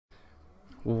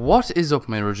What is up,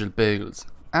 my original bagels,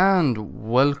 and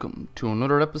welcome to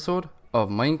another episode of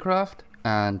Minecraft.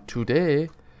 And today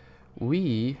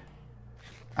we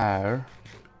are,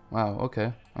 wow,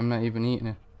 okay, I'm not even eating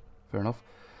it, fair enough.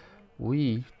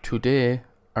 We today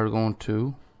are going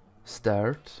to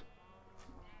start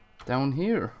down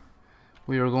here.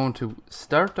 We are going to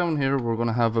start down here. We're going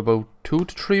to have about 2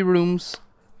 to 3 rooms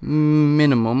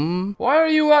minimum. Why are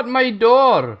you at my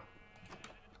door?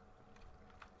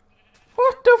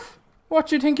 What the what,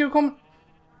 do you think you're coming?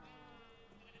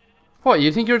 What,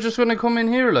 you think you're just gonna come in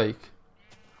here like?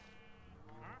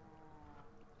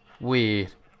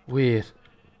 Wait.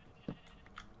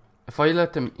 If I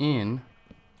let them in,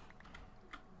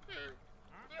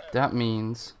 that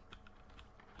means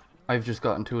I've just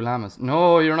gotten 2 llamas.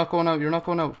 No, you're not going out,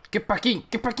 Get back in,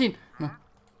 No.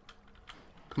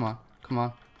 Come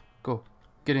on. Go.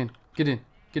 Get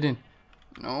in.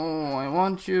 No, I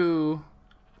want you.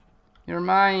 You're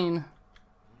mine.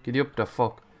 Get up the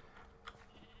fuck.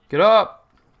 Get up.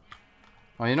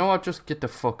 Oh, you know what? Just get the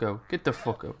fuck out.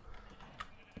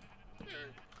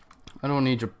 I don't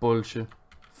need your bullshit.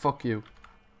 Fuck you.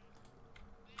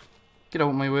 Get out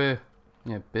of my way.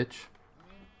 Yeah, bitch.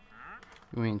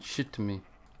 You ain't shit to me.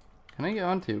 Can I get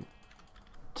onto you?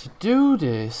 To do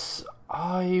this,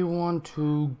 I want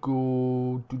to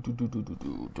go...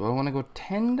 Do I want to go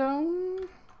 10 down?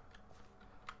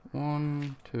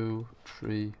 1, 2,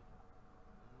 3,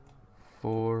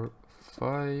 4,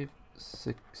 5,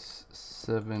 6,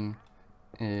 7,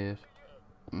 8,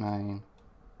 9,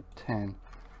 10.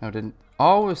 Now they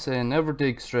always say never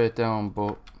dig straight down,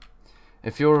 but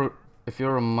if you're a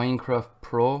Minecraft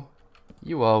pro,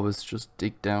 you always just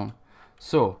dig down.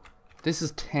 So this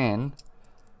is 10.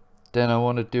 Then I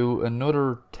want to do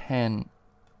another 10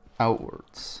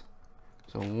 outwards.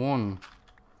 So 1,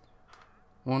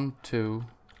 2,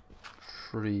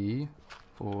 3,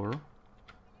 4,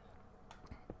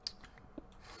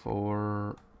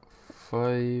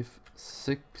 5,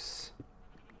 6,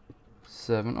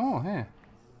 7. Oh, hey.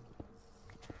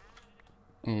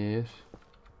 8,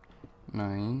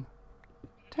 9,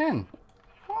 10.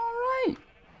 Alright.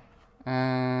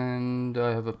 And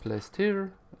I have a place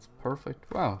here. That's perfect.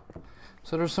 Wow.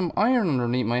 So there's some iron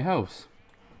underneath my house.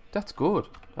 That's good.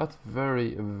 That's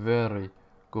very, very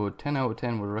good. 10 out of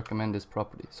 10 would recommend this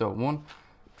property. So 1,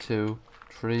 2,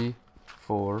 3,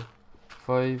 4,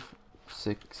 5,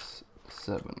 6,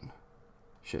 7.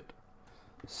 Shit.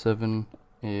 7,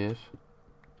 8,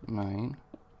 9,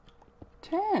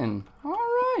 10.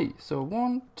 Alright. So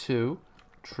 1, 2,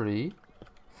 3,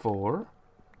 4,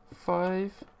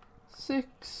 5,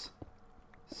 6,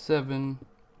 7,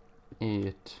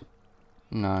 8,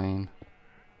 9,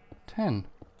 10.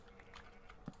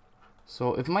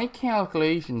 So if my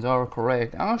calculations are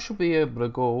correct, I should be able to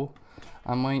go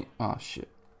and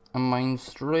mine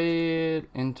straight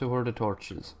into where the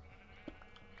torch is.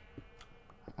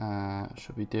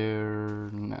 Should be there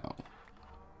now.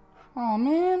 Oh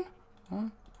man.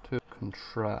 To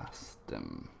contrast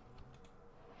them.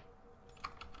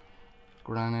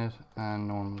 Granite and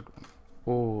normal granite.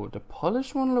 Oh, the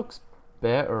polished one looks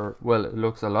better. Well, it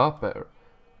looks a lot better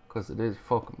because it is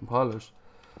fucking polished.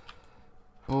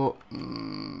 But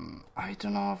I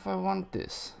don't know if I want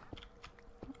this.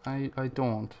 I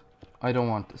don't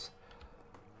want this.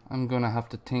 I'm gonna have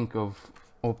to think of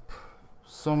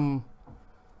some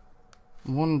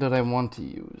one that I want to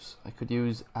use. I could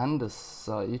use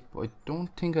andesite, but I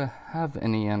don't think I have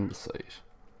any andesite.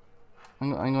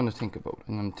 I'm gonna think about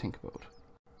it.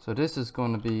 So this is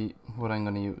gonna be what I'm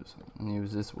gonna use. I'm gonna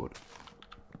use this wood.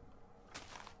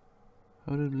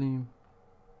 How did Liam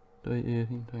die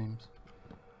 18 times?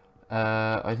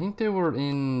 I think they were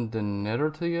in the nether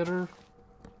together.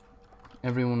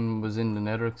 Everyone was in the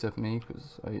nether except me,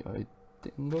 because I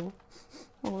didn't go.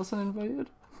 I wasn't invited.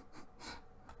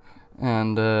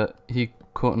 And he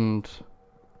couldn't.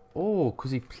 Oh,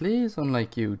 because he plays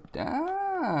unlike you.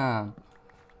 Damn.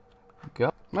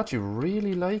 God. I'm actually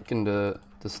really liking the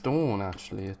stone,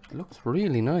 actually. It looks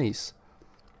really nice.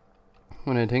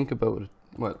 When I think about it.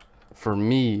 Well, for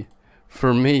me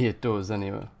it does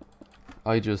anyway.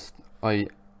 I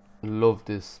love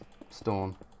this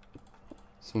stone.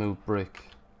 Smooth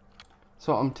brick.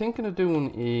 So I'm thinking of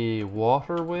doing a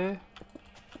waterway.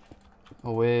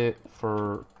 A way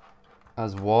for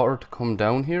as water to come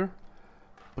down here.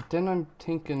 But then I'm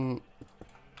thinking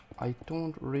I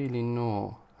don't really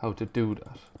know how to do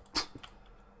that.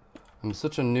 I'm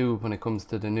such a noob when it comes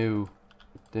to the new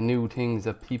things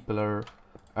that people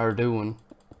are doing.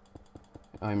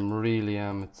 I'm really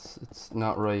am. It's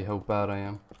not right how bad I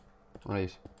am.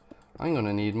 Right. I'm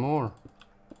gonna need more.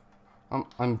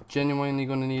 I'm genuinely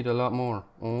gonna need a lot more.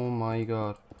 Oh my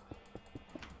god.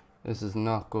 This is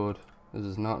not good. This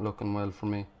is not looking well for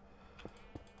me.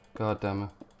 God damn it.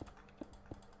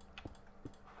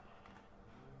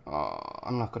 Oh,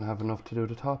 I'm not gonna have enough to do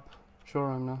the top.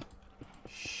 Sure I'm not.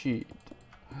 Shit.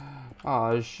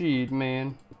 Oh shit,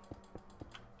 man.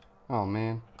 Oh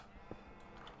man.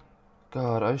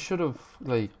 God, I should have,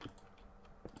 like...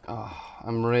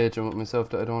 I'm raging with myself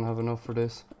that I don't have enough for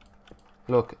this.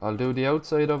 Look, I'll do the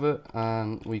outside of it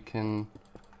and we can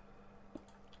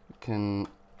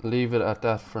leave it at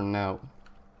that for now.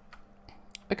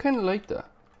 I kind of like that.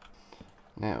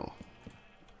 Now.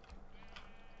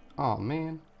 Oh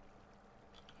man.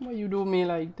 Why you do me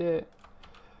like that?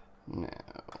 Now.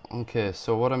 Okay,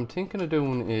 so what I'm thinking of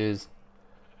doing is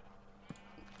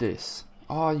this.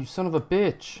 Oh, you son of a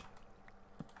bitch.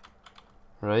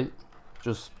 Right?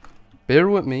 Just bear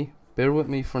with me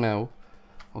for now.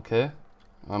 Okay?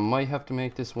 I might have to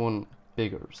make this one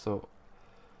bigger. So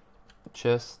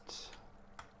chest.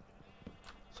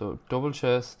 So double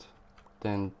chest,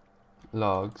 then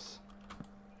logs,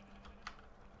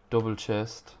 double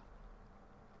chest,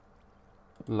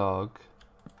 log,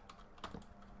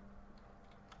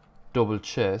 double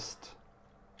chest.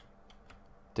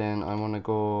 Then I want to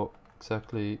go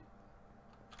exactly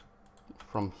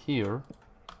from here,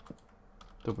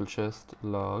 double chest,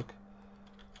 log,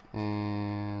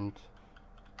 and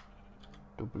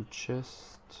double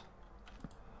chest,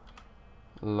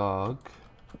 log.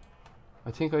 I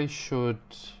think I should,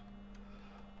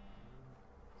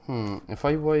 if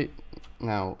I wait,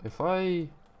 now, if I,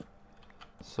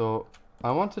 so I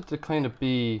want it to kind of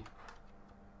be,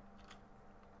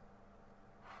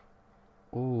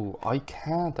 oh, I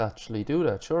can't actually do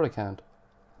that, sure I can't.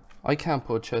 I can't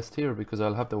put a chest here because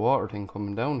I'll have the water thing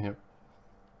coming down here.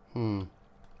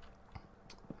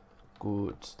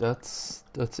 Good, that's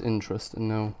interesting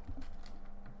now.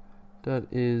 That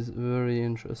is very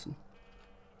interesting.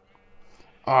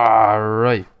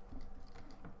 Alright.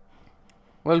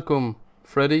 Welcome,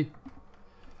 Freddy.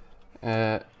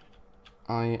 I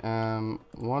am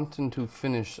wanting to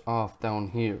finish off down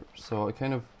here. So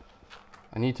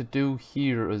I need to do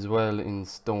here as well in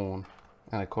stone.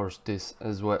 And of course this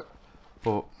as well.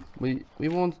 But we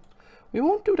won't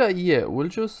do that yet. We'll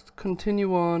just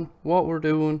continue on what we're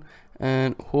doing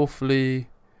and hopefully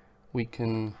we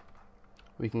can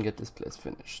get this place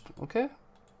finished. Okay?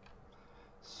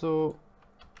 So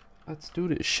let's do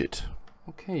this shit.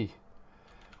 Okay,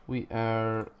 we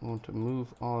are going to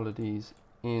move all of these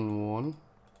in one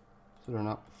so they're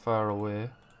not far away.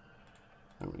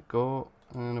 There we go.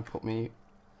 And I put me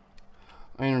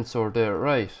iron sword there.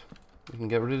 Right, we can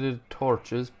get rid of the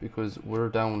torches because we're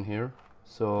down here.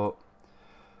 So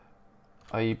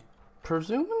I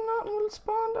presume nothing will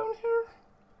spawn down here.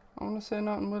 I want to say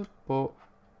nothing will, but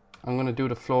I'm going to do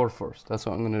the floor first. That's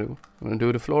what I'm going to do. I'm going to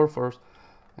do the floor first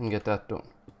and get that done.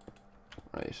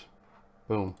 Right,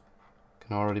 boom.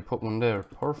 Can already put one there.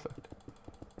 Perfect.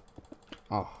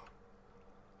 Oh,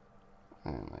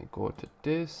 and I go to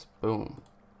this. Boom.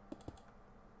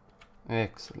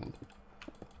 Excellent.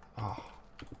 Oh,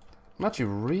 I'm actually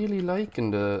really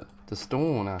liking the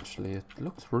stone. Actually, it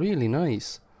looks really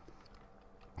nice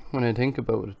when I think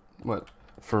about it. Well,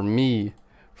 for me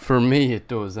it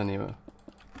does anyway.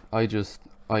 I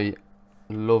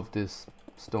love this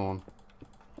stone.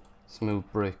 Smooth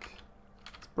brick.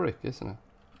 Brick, isn't it?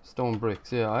 Stone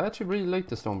bricks. Yeah, I actually really like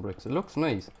the stone bricks. It looks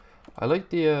nice. I like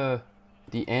the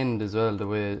end as well, the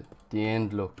way the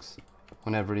end looks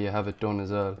whenever you have it done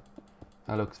as well.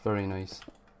 That looks very nice.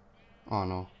 Oh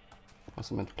no, I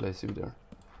wasn't meant to place you there.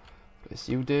 Place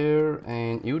you there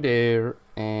and you there,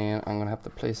 and I'm gonna have to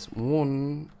place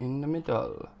one in the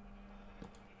middle.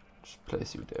 Just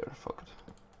place you there. Fuck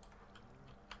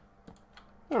it.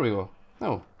 There we go.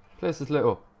 No, place is lit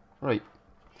up. Right.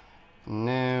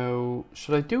 Now,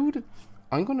 should I do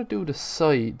I'm gonna do the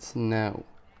sides now.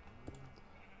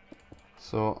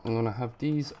 So I'm gonna have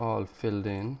these all filled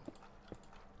in.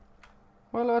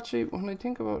 Well, actually, when I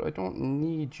think about it, I don't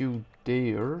need you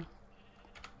there.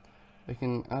 I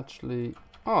can actually,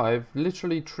 I've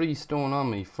literally 3 stone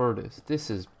on me for this. This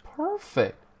is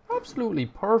perfect. Absolutely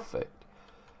perfect.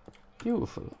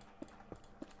 Beautiful.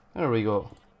 There we go.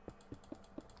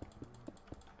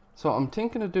 So I'm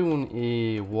thinking of doing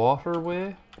a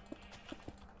waterway,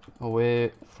 a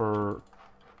way for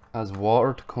as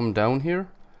water to come down here,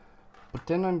 but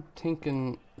then I'm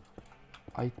thinking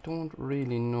I don't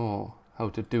really know how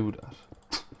to do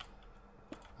that.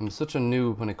 I'm such a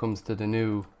noob when it comes to the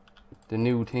new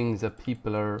things that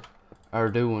people are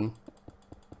doing.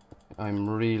 I'm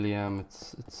really am.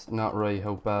 It's not right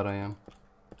how bad I am.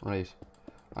 Right,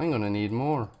 I'm gonna need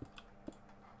more.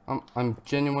 I'm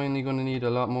genuinely gonna need a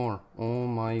lot more. Oh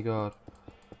my god.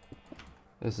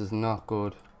 This is not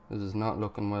good. This is not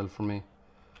looking well for me.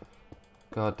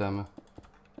 God damn it.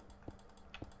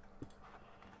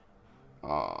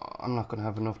 Oh, I'm not gonna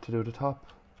have enough to do the top.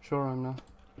 Sure I'm not.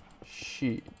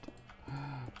 Shit.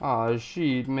 Ah,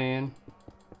 shit, man.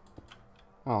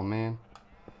 Oh, man.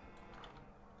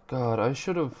 God, I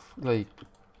should have, like...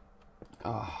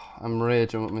 I'm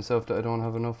raging with myself that I don't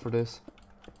have enough for this.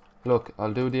 Look,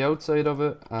 I'll do the outside of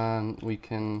it and we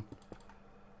can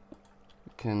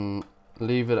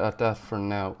leave it at that for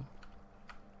now.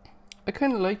 I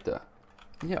kind of like that.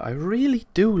 Yeah, I really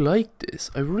do like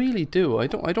this. I really do. I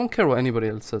don't care what anybody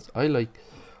else says. I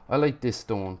like this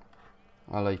stone.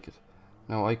 I like it.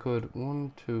 Now I could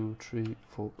 1, 2, 3,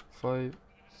 4, 5,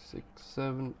 6,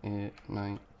 7, 8,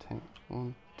 9, 10.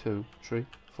 1, 2, 3,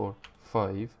 4,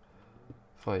 5.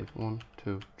 5. 1,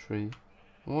 2, 3.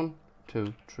 1,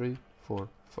 2, 3, 4,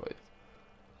 5.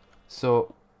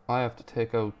 So I have to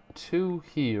take out 2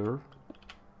 here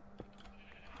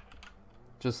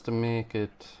just to make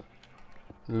it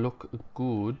look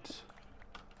good.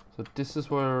 So this is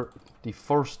where the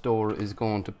first door is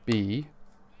going to be.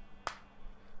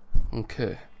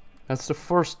 Okay, that's the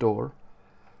first door.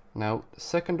 Now the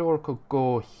second door could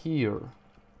go here.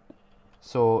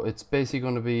 So it's basically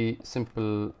going to be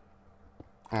simple,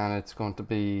 and it's going to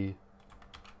be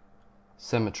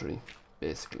symmetry,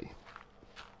 basically.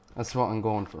 That's what I'm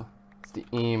going for. It's the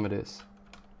aim of this.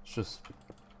 It's just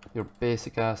your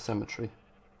basic ass symmetry.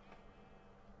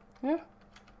 Yeah.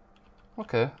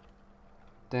 Okay.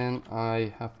 Then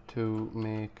I have to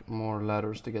make more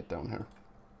ladders to get down here.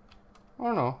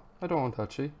 Or no, I don't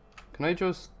actually. Can I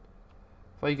just,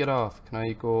 if I get off, can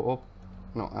I go up?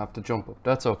 No, I have to jump up.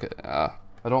 That's okay. I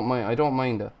don't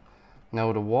mind that.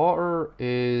 Now the water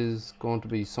is going to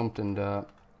be something that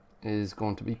is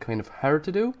going to be kind of hard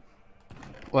to do.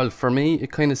 Well, for me,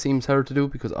 it kind of seems hard to do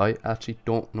because I actually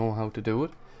don't know how to do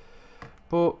it.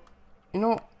 But, you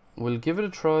know, we'll give it a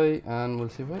try and we'll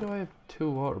see. Why do I have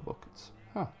 2 water buckets?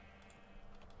 Huh.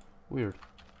 Weird.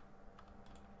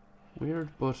 Weird,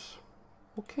 but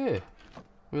okay.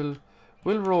 We'll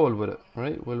roll with it,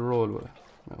 right? We'll roll with it.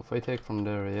 Now, if I take from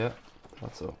there, yeah,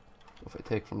 that's so. If I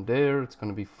take from there, it's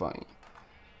going to be fine.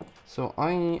 So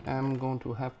I am going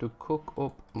to have to cook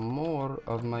up more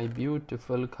of my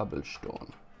beautiful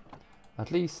cobblestone.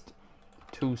 At least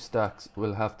 2 stacks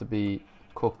will have to be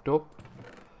cooked up.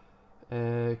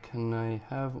 Can I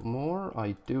have more?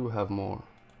 I do have more.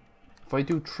 If I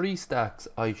do 3 stacks,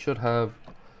 I should have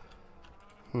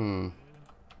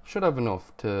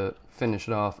enough to finish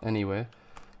it off anyway.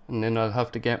 And then I'll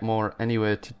have to get more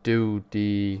anyway to do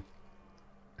the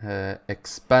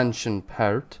expansion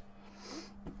part.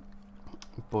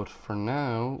 But for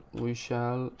now, we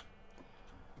shall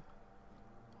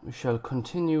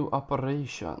continue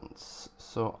operations.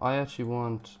 So I actually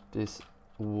want this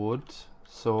wood.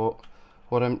 So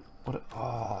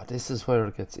this is where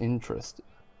it gets interesting.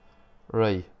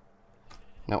 Right.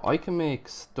 Now I can make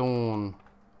stone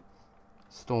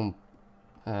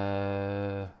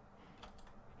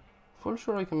full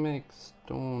sure I can make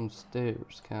stone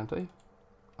stairs, can't I?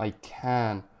 I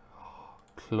can.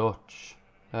 Clutch.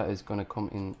 That is gonna come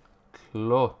in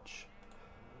clutch.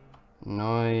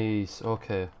 Nice.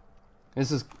 Okay.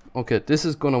 This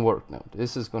is gonna work now.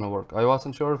 This is gonna work. I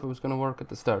wasn't sure if it was gonna work at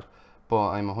the start, but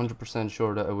I'm 100%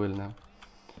 sure that it will now.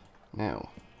 Now.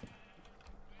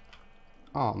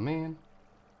 Oh man.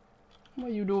 Why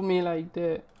you do me like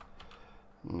that?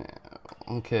 Now.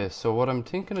 Okay, so what I'm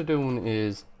thinking of doing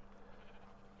is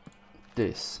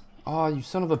this. Oh, you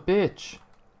son of a bitch.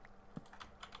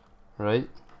 Right?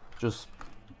 Just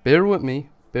bear with me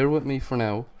for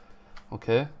now.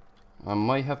 Okay? I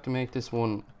might have to make this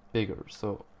one bigger.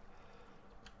 So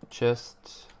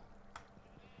chest.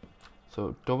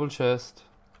 So double chest,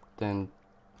 then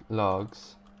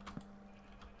logs.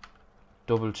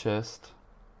 Double chest,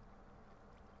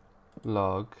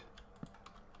 log,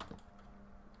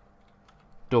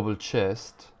 double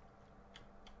chest.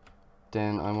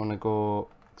 Then I want to go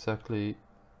exactly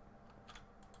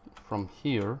from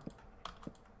here.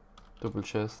 Double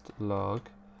chest, log,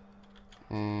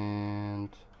 and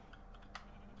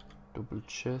double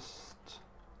chest,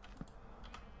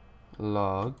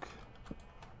 log.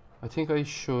 I think I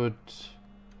should,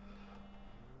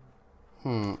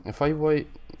 if I wait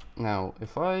now,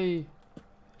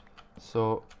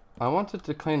 so I want it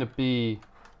to kind of be,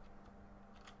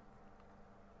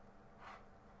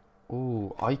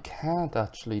 oh, I can't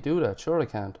actually do that. Sure I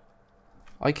can't.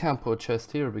 I can't put a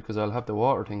chest here because I'll have the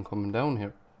water thing coming down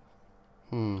here.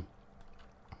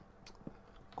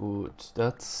 good.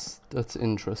 That's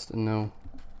interesting now.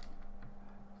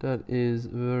 That is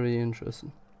very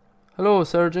interesting. Hello,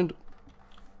 Sergeant.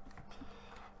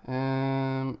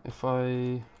 If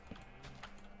I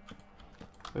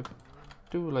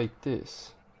do like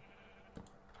this,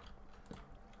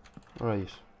 right?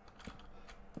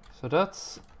 So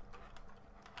this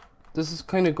is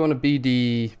kind of going to be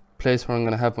the place where I'm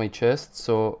going to have my chest.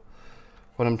 So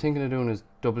what I'm thinking of doing is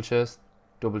double chest,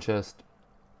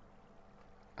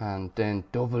 and then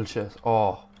double chest.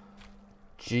 Oh,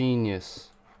 genius,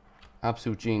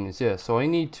 absolute genius. Yeah, so I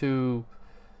need to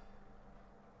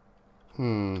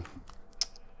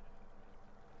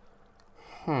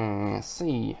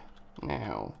see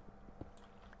now.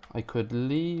 I could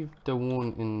leave the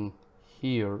one in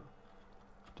here,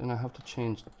 then I have to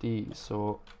change these.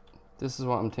 So this is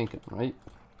what I'm thinking, right?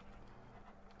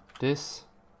 This,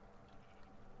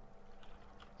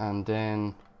 and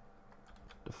then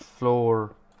the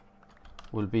floor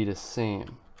will be the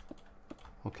same.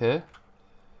 Okay,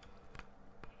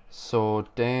 so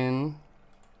then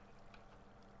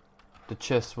the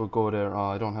chest will go there. Oh,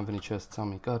 I don't have any chests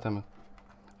on me. God damn it.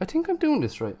 I think I'm doing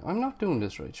this right. I'm not doing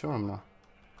this right. Sure I'm not.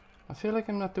 I feel like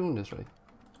I'm not doing this right.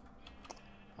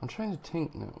 I'm trying to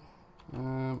think now.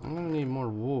 I'm gonna need more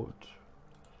wood.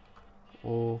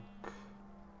 Oak.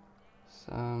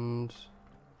 Sand.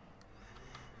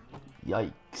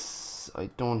 Yikes. I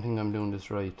don't think I'm doing this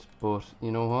right. But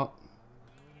you know what?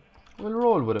 We'll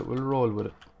roll with it. We'll roll with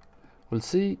it. We'll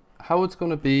see how it's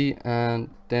gonna be,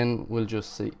 and then we'll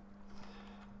just see.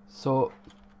 So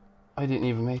I didn't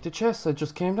even make the chest. I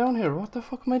just came down here. What the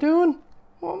fuck am I doing?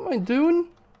 What am I doing?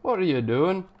 What are you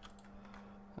doing?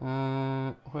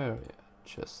 Where are you?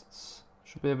 Chests.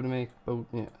 Should be able to make about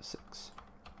 6.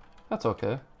 That's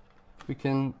okay. We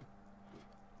can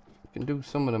do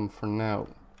some of them for now.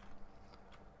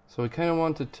 So we kind of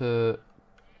wanted to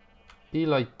be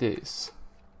like this,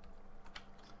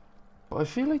 but I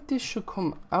feel like this should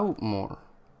come out more.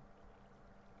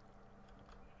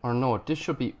 Or no, this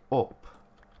should be up.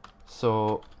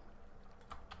 So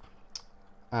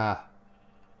I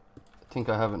think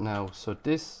I have it now. So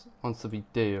this wants to be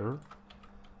there,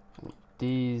 and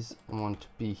these want to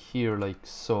be here like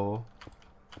so,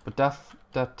 but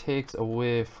that takes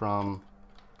away from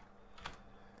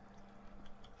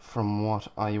what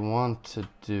I want to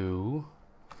do.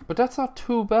 But that's not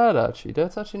too bad actually.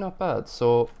 That's actually not bad.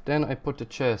 So then I put the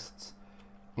chests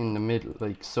in the middle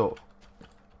like so.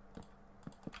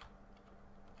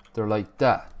 They're like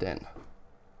that then.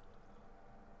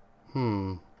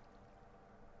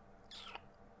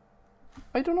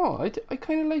 I don't know. I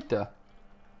kind of like that.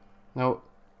 Now,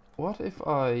 what if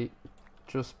I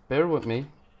just, bear with me,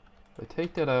 I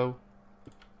take that out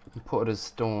and put it as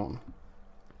stone.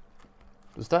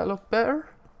 Does that look better?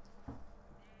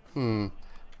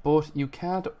 But you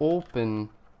can't open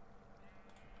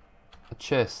a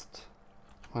chest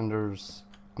when there's...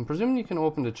 I'm presuming you can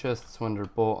open the chests when they're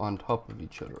both on top of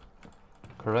each other.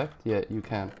 Correct? Yeah, you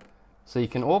can. So you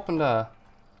can open that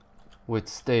with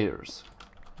stairs.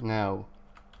 Now,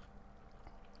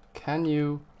 can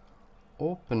you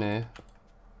open it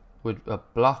with a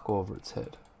block over its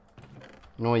head?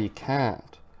 No, you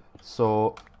can't.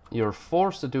 So you're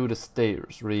forced to do the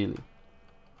stairs, really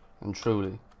and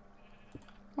truly.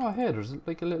 Oh, hey, there's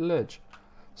like a little edge.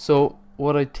 So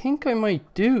what I think I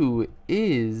might do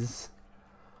is,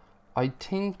 I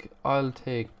think I'll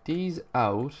take these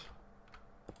out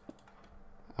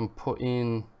and put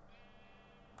in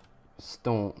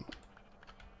stone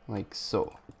like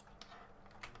so.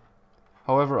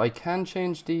 However, I can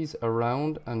change these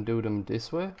around and do them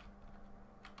this way,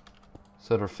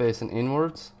 so they're facing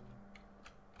inwards,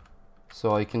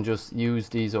 so I can just use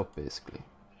these up basically.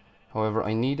 However,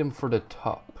 I need them for the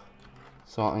top,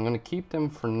 so I'm going to keep them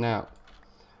for now,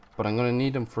 but I'm going to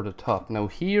need them for the top. Now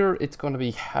here it's going to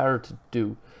be hard to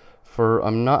do, for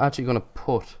I'm not actually going to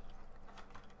put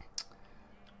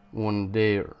one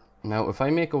there. Now if I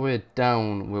make a way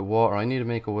down with water, I need to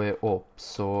make a way up,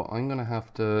 so I'm going to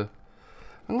have to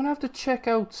check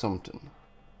out something.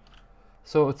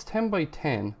 So it's 10 by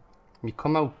 10, you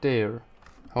come out there.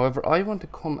 However, I want to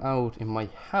come out in my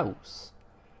house,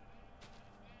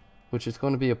 which is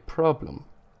going to be a problem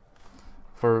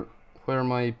for where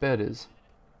my bed is.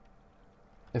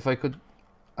 If I could,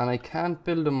 and I can't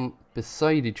build them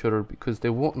beside each other because they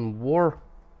wouldn't work.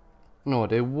 No,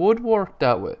 they would work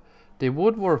that way. They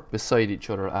would work beside each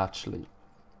other actually.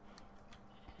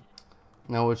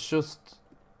 Now it's just,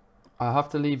 I have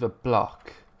to leave a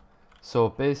block. So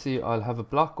basically I'll have a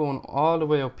block going all the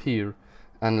way up here,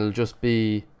 and it'll just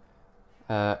be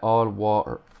all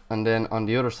water. And then on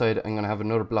the other side I'm going to have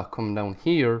another block coming down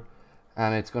here,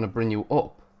 and it's going to bring you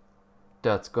up.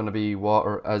 That's going to be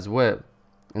water as well,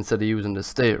 instead of using the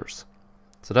stairs.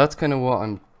 So that's kind of what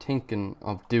I'm thinking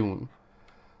of doing.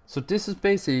 So this is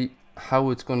basically how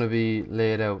it's going to be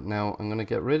laid out. Now I'm going to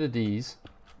get rid of these,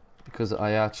 because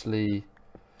I actually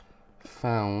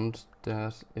found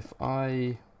that if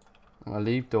I'll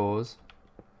leave those.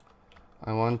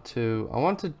 I want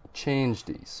to change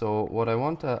these. So what I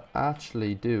want to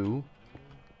actually do,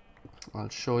 I'll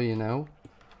show you now.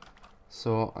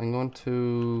 So I'm going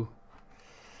to,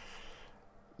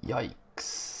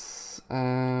 yikes,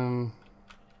 I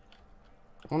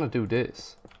want to do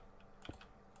this,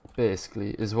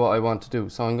 basically, is what I want to do.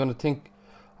 So I'm going to think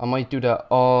I might do that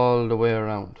all the way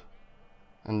around,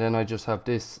 and then I just have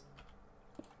this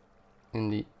in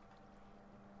the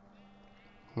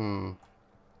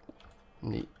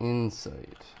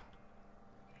inside.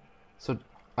 So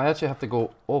I actually have to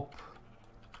go up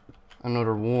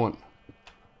another one.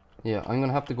 Yeah, I'm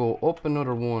gonna have to go up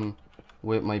another one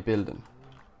with my building.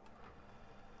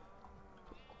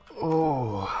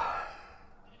 Oh,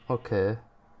 okay.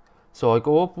 So I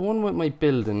go up one with my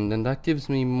building, then that gives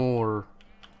me more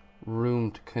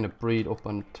room to kind of breed up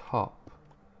on top.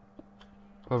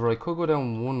 However, I could go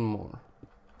down one more.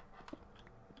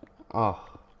 Oh,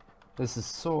 this is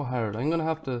so hard. I'm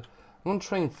gonna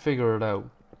try and figure it out.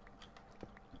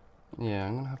 Yeah,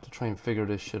 I'm gonna have to try and figure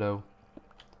this shit out.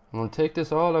 I'm gonna take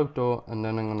this all out though, and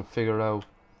then I'm gonna figure out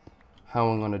how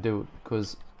I'm gonna do it,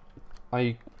 because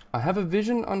I have a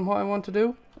vision on what I want to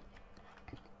do,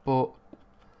 but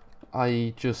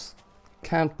I just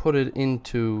can't put it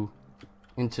into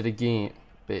the game.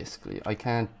 Basically, I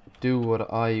can't do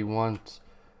what I want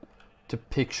to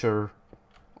picture,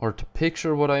 or to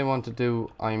picture what I want to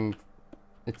do.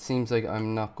 It seems like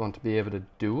I'm not going to be able to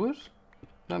do it.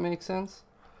 That makes sense.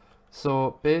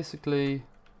 So basically,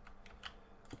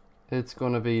 it's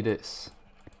gonna be this,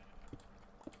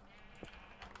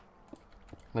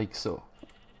 like so.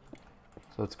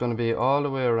 So it's gonna be all the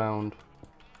way around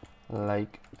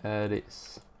like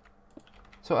this.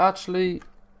 So actually,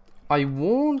 I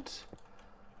won't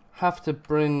have to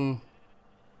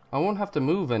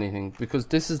move anything, because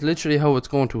this is literally how it's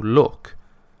going to look.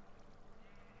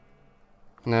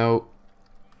 Now,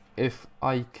 if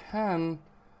I can,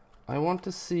 I want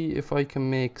to see if I can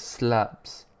make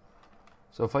slabs.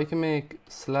 So if I can make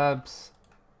slabs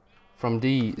from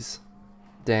these,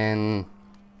 then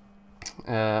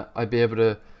I'd be able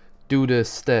to do the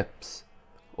steps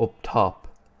up top,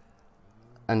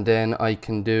 and then I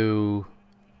can do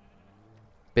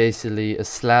basically a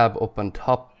slab up on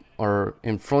top, or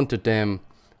in front of them,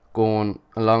 going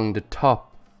along the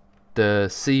top, the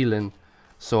ceiling,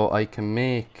 so I can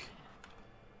make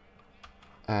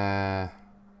man,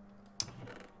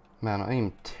 I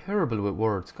am terrible with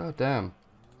words, god damn.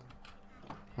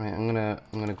 Right, I'm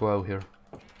gonna go out here.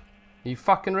 Are you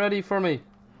fucking ready for me?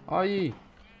 Are you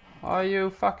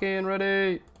fucking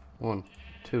ready? 1,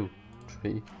 2,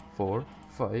 3, 4,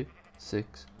 5,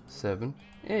 6, 7,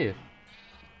 8.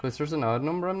 Because there's an odd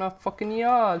number, I'm not fucking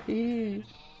y'all.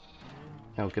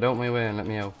 Now get out my way and let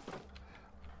me out.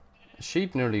 A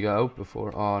sheep nearly got out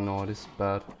before. Oh no, this is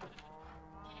bad.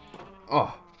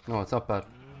 Oh no, it's not bad.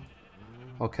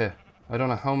 Okay, I don't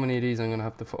know how many of these I'm gonna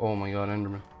have to. Oh my god,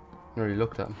 Enderman! Nearly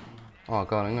looked at him. Oh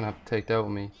god, I'm gonna have to take that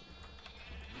with me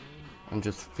and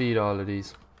just feed all of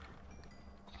these.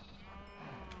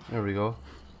 There we go.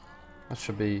 That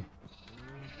should be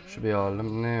all of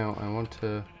them. Now I want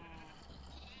to.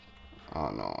 Oh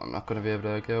no, I'm not gonna be able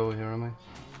to get over here, am I?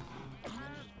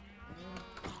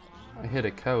 I hit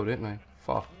a cow, didn't I?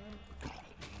 Fuck.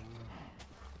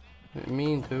 Didn't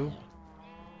mean to.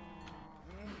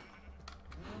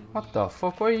 What the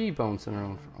fuck? Why are you bouncing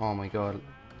around? Oh my god.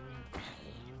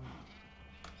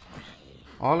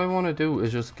 All I want to do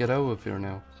is just get out of here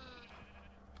now.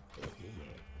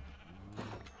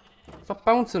 Stop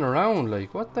bouncing around,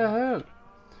 like, what the hell?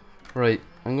 Right,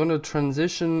 I'm going to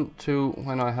transition to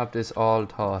when I have this all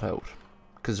thought out,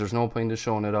 because there's no point in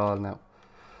showing it all now.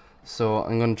 So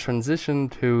I'm going to transition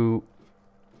to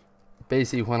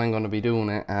basically when I'm going to be doing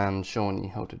it and showing you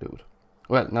how to do it.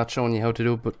 Well, not showing you how to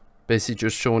do it, but basically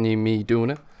just showing you me doing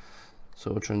it.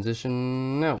 So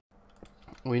transition now.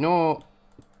 We know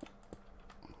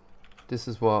this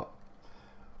is what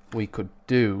we could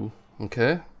do,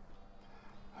 okay?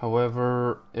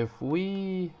 However, if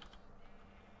we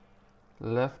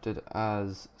left it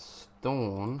as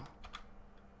stone,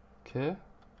 okay,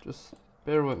 just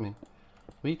bear with me,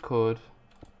 we could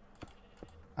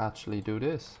actually do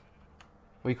this.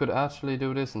 We could actually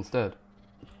do this instead.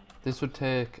 This would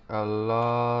take a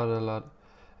lot.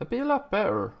 It'd be a lot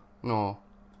better. No,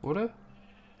 would it?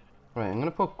 Right, I'm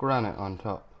gonna put granite on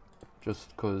top, just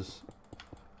because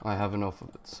I have enough of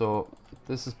it. So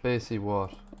this is basically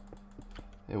what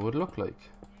it would look like.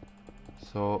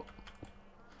 So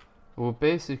it would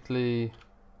basically,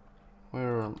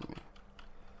 where are we?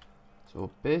 So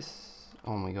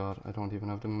oh my god, I don't even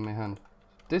have them in my hand.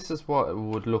 This is what it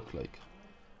would look like.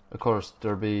 Of course,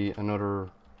 there'll be another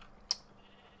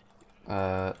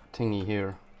thingy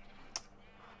here.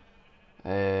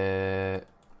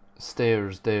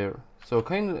 Stairs there. So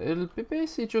it'll be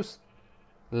basically just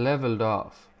leveled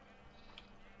off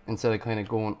instead of kind of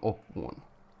going up one.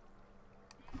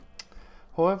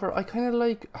 However, I kind of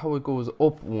like how it goes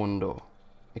up one though.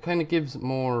 It kind of gives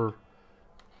more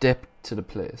depth to the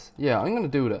place. Yeah, I'm gonna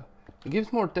do that. It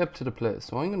gives more depth to the place,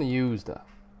 so I'm gonna use that.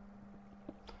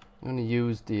 I'm gonna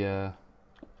use the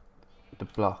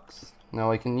blocks.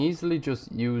 Now I can easily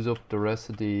just use up the rest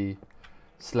of the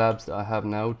slabs that I have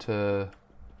now to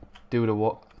do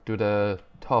the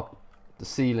top, the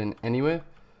ceiling anyway.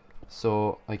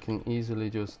 So I can easily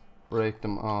just break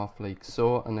them off like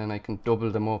so, and then I can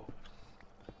double them up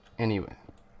anyway.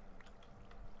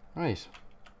 Right.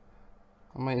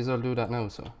 I might as well do that now.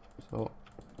 So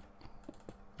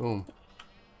boom.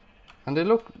 And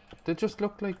they just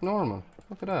look like normal.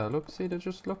 Look at that. Look, see, they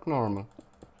just look normal.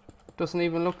 Doesn't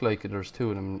even look like it. There's two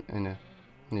of them in it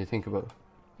when you think about it.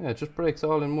 Yeah, it just breaks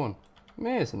all in one.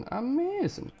 Amazing,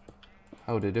 amazing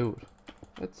how they do it.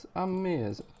 It's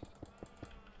amazing.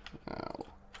 Now,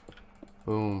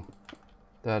 boom.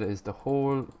 That is the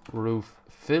whole roof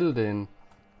filled in.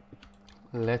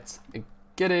 Let's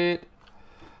get it.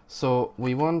 So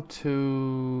we want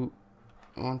to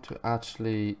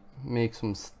actually make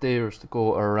some stairs to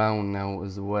go around now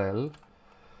as well.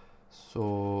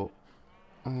 So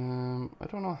I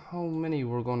don't know how many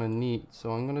we're gonna need.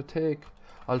 So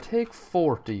I'll take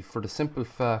 40 for the simple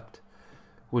fact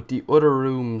with the other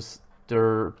rooms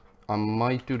I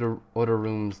might do the other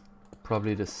rooms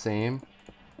probably the same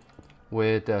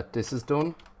way that this is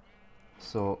done.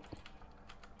 So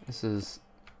this is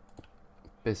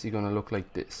basically gonna look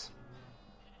like this.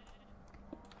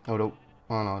 Oh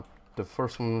no, the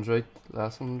first one was right,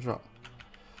 last one was wrong.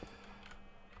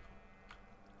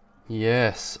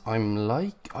 Yes, I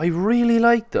really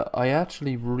like that. I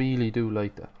actually really do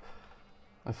like that.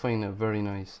 I find it very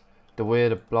nice. The way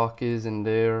the block is in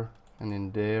there and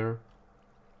in there.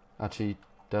 Actually,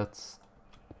 that's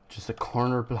just a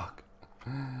corner block.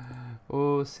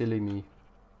 Oh, silly me.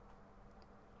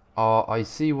 Oh, I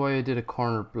see why I did a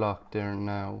corner block there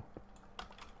now.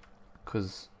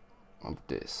 Because of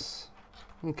this.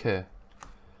 Okay.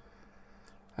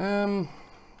 Now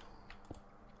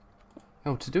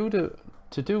to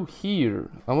do here,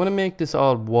 I want to make this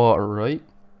all water, right?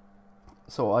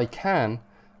 So I can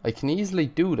easily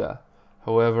do that.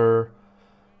 However,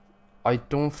 I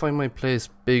don't find my place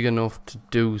big enough to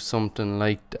do something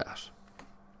like that.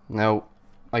 Now,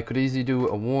 I could easily do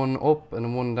a one up and a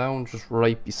one down just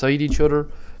right beside each other,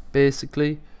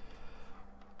 basically.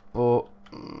 But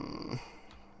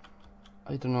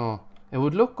I don't know. It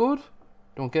would look good.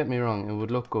 Don't get me wrong, it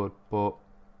would look good, but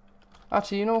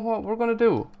actually, you know what we're gonna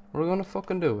do? We're gonna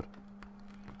fucking do it.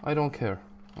 I don't care.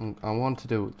 I want to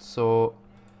do it. So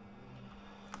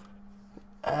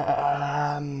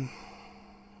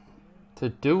to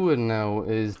do it now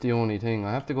is the only thing.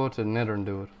 I have to go to the Nether and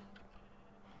do it.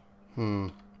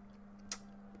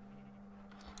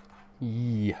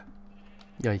 Yeah.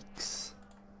 Yikes.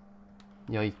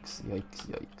 Yikes, yikes,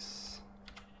 yikes.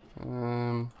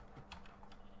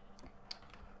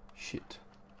 Shit.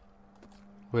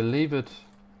 We'll leave it.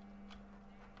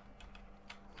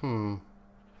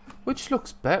 Which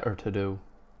looks better to do?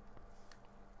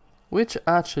 Which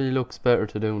actually looks better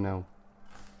to do now?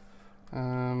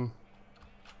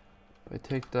 I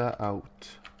take that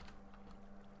out.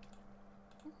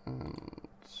 And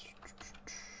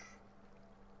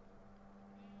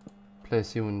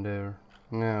place you in there.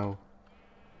 Now.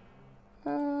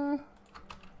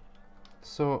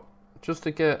 So, just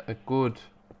to get a good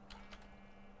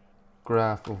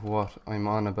graph of what I'm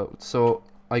on about. So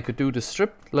I could do the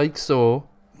strip like so,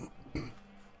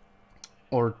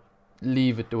 or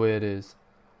leave it the way it is.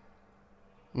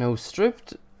 Now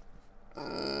stripped,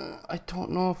 I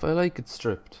don't know if I like it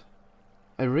stripped.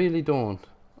 I really don't.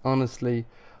 Honestly,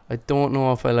 I don't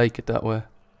know if I like it that way.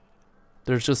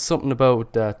 There's just something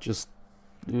about that, just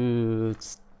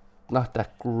it's not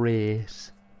that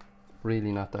great.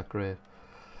 Really not that great.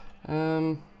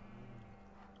 You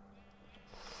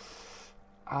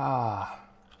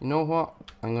know what?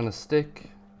 I'm gonna stick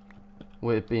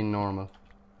with it being normal.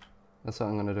 That's what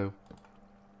I'm gonna do.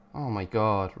 Oh my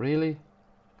god, really?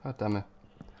 God damn it.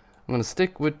 I'm gonna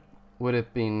stick with with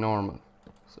it being normal.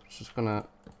 So it's just gonna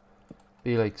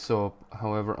be like so.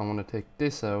 However, I want to take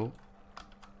this out,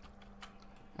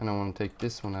 and I want to take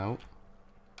this one out.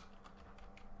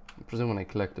 I presume when I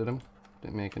collected them,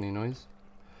 didn't make any noise.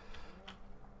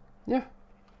 Yeah,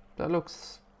 that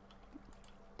looks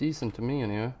decent to me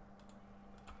anyway.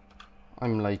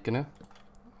 I'm liking it.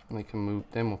 And I can move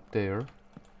them up there.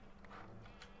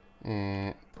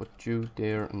 Put you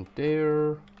there and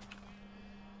there.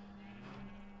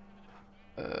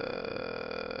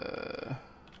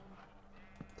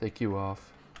 Take you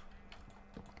off.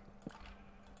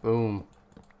 Boom.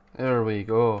 There we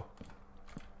go.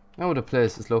 Now the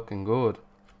place is looking good.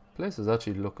 The place is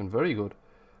actually looking very good.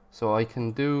 So I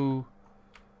can do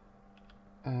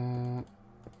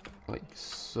like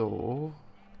so.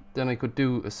 Then I could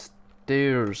do a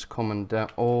stairs coming down.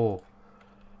 Oh,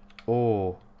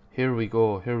 here we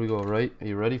go, right? Are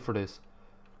you ready for this?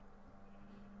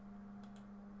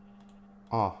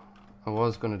 Oh, I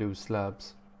was gonna do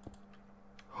slabs.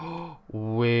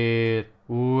 Wait.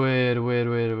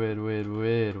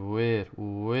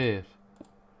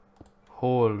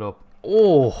 Hold up.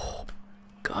 Oh,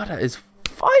 God, that is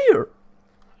fire.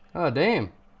 Ah,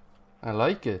 damn. I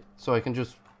like it. So I can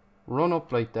just run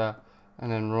up like that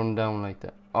and then run down like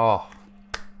that. Oh.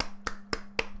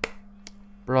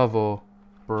 Bravo.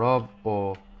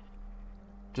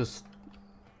 Just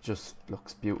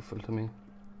looks beautiful to me.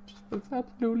 Just looks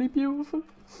absolutely beautiful.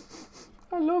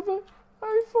 I love it.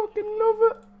 I fucking love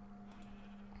it.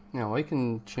 Now I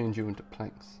can change you into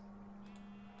planks.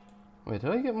 Wait, did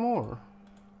I get more?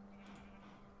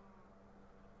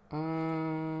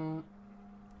 I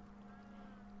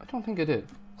don't think I did.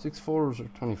 6 4s or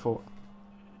 24.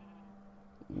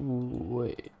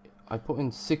 Wait, I put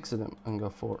in 6 of them and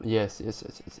got 4. Yes.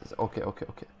 Okay.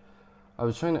 I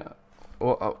was trying to.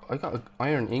 Oh, I got an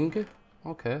iron ingot.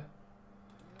 Okay,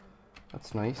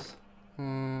 that's nice.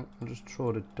 I'll just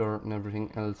throw the dirt and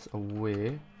everything else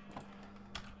away.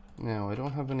 Now I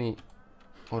don't have any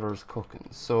others cooking,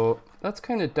 so that's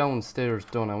kind of downstairs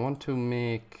done. I want to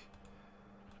make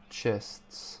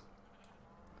chests.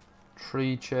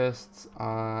 3 chests.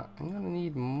 I'm gonna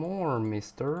need more,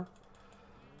 mister.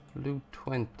 Loot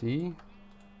 20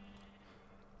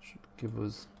 should give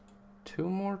us 2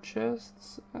 more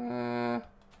chests. We'll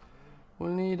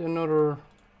need another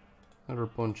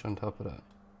bunch on top of that.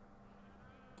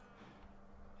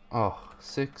 Oh,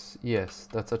 6. Yes,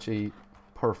 that's actually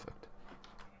perfect.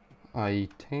 I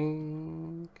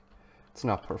think it's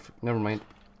not perfect. Never mind.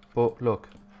 But look,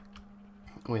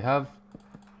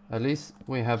 at least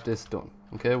we have this done.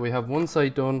 Okay, we have one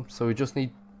side done, so we just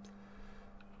need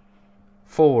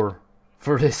 4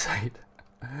 for this side.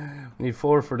 We need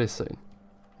 4 for this side.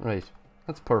 Right,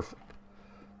 that's perfect.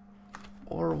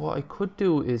 Or what I could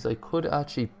do is I could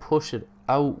actually push it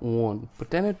out 1, but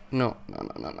then it no.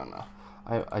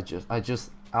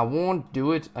 I won't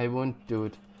do it. I won't do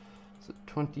it. So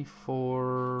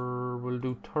 24 will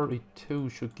do 32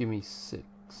 should give me 6.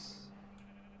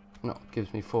 No, it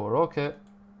gives me 4. Okay,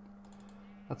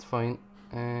 that's fine.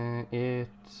 8.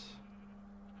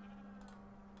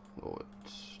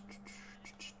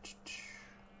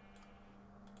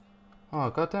 Oh,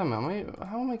 goddamn!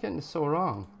 How am I getting this so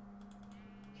wrong?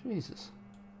 Jesus.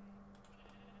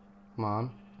 Come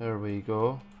on, there we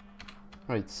go.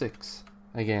 Right, 6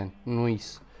 again.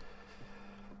 Nice.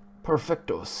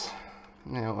 Perfectos.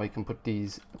 Now I can put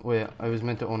these. Wait, I was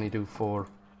meant to only do 4.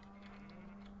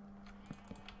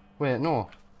 Wait, no.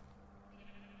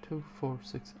 2, 4,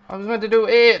 6. I was meant to do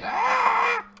 8.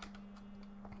 Ah!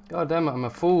 God damn it! I'm a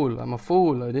fool.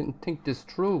 I didn't think this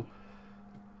through.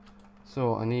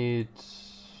 So I need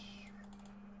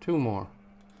 2 more.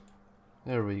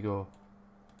 There we go.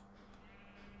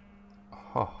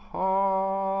 Ha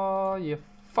ha! You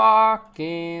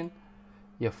fucking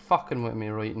with me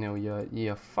right now.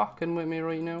 You fucking with me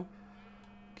right now.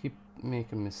 Keep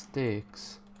making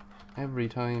mistakes every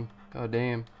time. God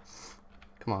damn.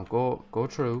 Come on, go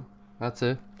through. That's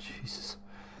it. Jesus.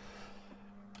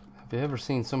 Have you ever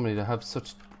seen somebody that have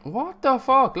such... What the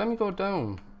fuck? Let me go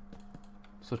down.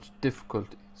 Such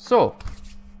difficulty. So,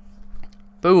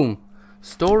 boom.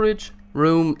 Storage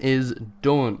room is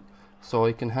done. So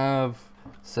I can have,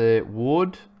 say,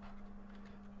 wood.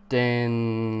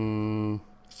 Then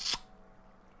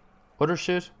other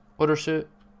shit.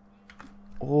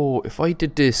 Oh, if I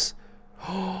did this,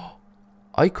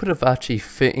 I could have actually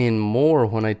fit in more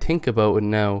when I think about it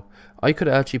now. I could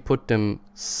actually put them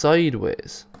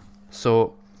sideways.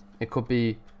 So it could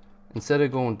be, instead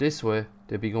of going this way,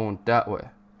 they'd be going that way.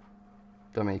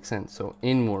 That makes sense. So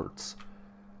inwards.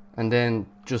 And then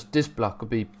just this block could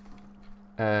be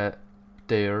that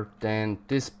there, then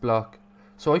this block.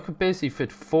 So I could basically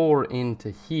fit 4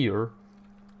 into here,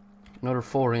 another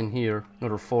 4 in here,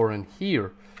 another 4 in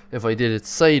here if I did it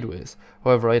sideways.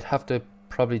 However, I'd have to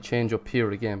probably change up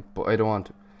here again, but I don't want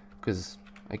to because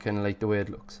I kind of like the way it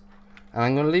looks. And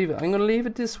I'm gonna leave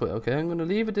it this way, okay? I'm gonna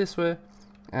leave it this way,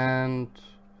 and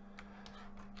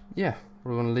yeah,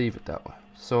 we're gonna leave it that way.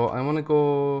 So I want to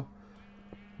go.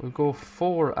 We'll go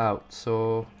 4 out.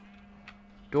 So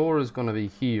door is gonna be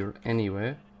here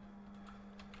anyway.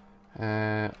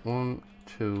 1,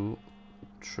 2,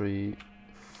 3,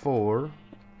 4.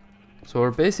 So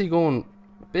we're basically going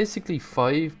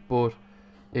 5, but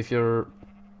if you're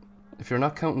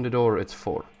not counting the door, it's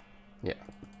 4. Yeah,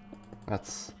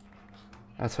 that's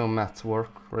how maths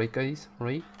work, right, guys?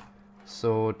 Right.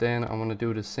 So then I want to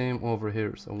do the same over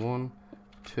here. So 1,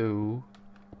 2,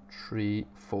 3,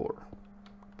 4.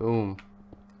 Boom.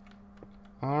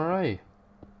 All right.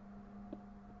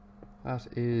 That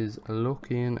is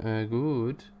looking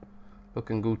good.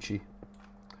 Looking Gucci.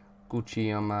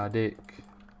 Gucci on my dick.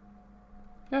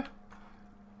 Yeah.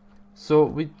 So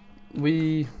we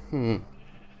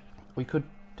could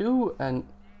do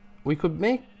we could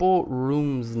make both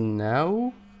rooms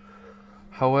now.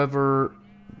 However,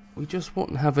 we just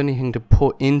wouldn't have anything to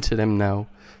put into them now.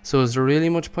 So is there really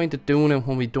much point of doing it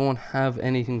when we don't have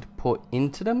anything to put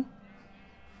into them?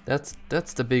 That's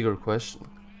the bigger question.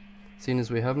 Seeing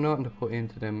as we have nothing to put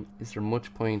into them, is there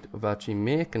much point of actually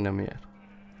making them yet?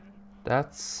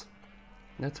 That's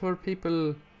where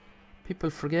people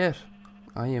forget.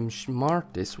 I am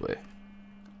smart this way.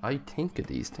 I think of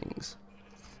these things.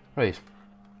 Right.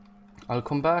 I'll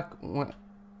come back when...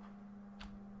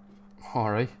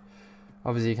 Alright.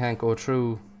 Obviously you can't go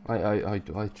through. I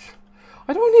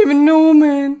don't even know,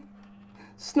 man.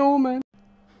 Snowman.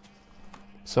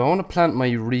 So I want to plant my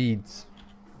reeds.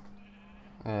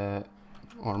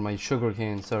 Or my sugar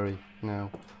cane, sorry,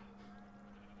 now.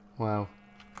 Wow.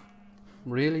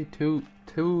 Really? Two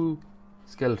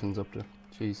skeletons up there.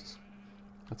 Jesus.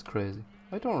 That's crazy.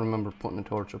 I don't remember putting a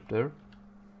torch up there.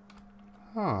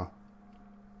 Huh.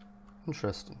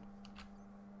 Interesting.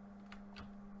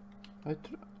 I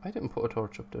didn't put a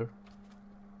torch up there.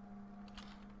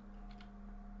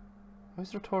 Why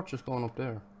is there torches going up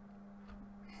there?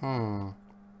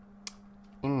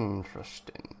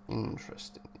 Interesting.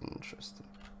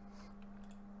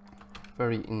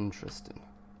 Very interesting.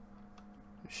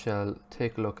 Shall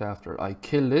take a look after I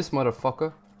kill this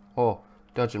motherfucker. Oh,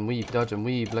 dodge and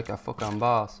weave like a fucking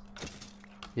boss.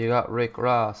 You got Rick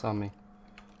Ross on me.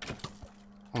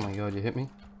 Oh my god, you hit me.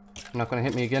 You're not gonna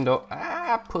hit me again though.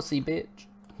 Ah, pussy bitch.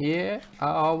 Yeah, I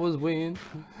always win.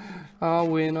 I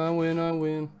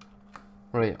win.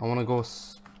 Right, I wanna go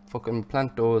fucking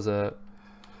plant those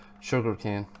sugar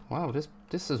cane. Wow,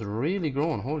 this is really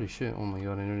growing. Holy shit. Oh my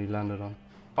god, I nearly landed on.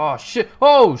 Oh shit.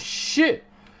 Oh shit.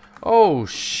 Oh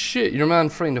shit. Your man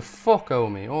framed the fuck out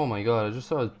of me. Oh my god, I just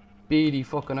saw his beady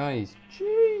fucking eyes.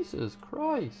 Jesus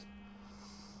Christ.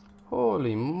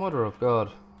 Holy mother of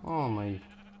God. Oh my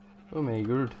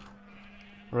god.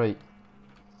 Right.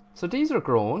 So these are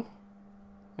growing.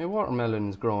 My watermelon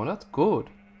is growing. That's good.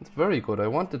 That's very good. I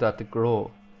wanted that to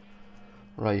grow.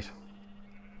 Right.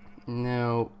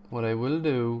 Now, what I will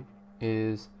do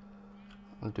is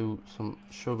I'll do some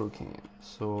sugar cane.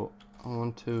 So I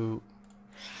want to...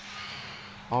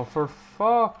 Oh, for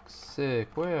fuck's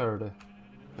sake, where are they?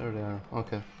 There they are.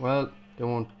 Okay. Well, they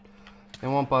won't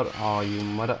bother. Oh, you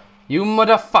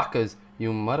motherfuckers!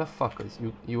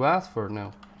 You asked for it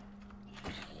now.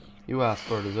 You asked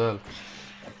for it as well.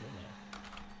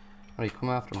 Right, come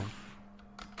after me.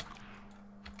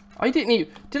 I didn't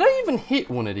even... Did I even hit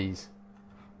one of these?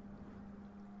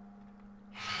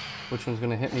 Which one's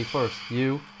gonna hit me first?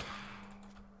 You?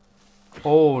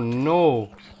 Oh no!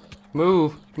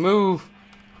 Move!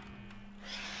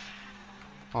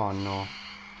 Oh no.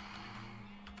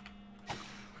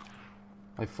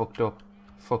 I fucked up.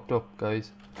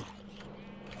 Guys.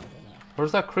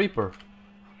 Where's that creeper?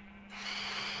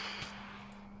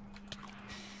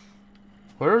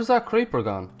 Where's that creeper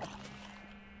gone?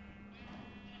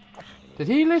 Did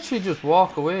he literally just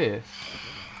walk away?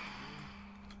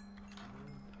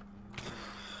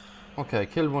 Okay, I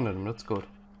killed one of them, that's good.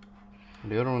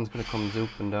 The other one's gonna come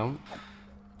zooping down.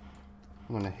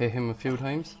 I'm gonna hit him a few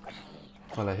times.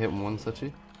 Well, I hit him once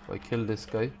actually. If I kill this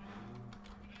guy,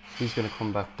 he's gonna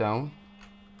come back down.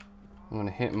 I'm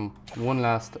gonna hit him one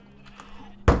last.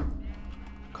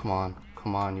 Come on,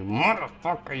 you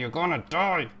motherfucker, you're gonna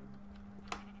die!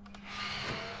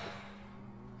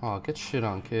 Oh, get shit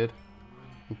on, kid.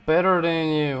 I'm better than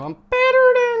you.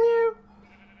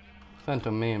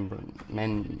 Phantom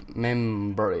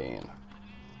membrane.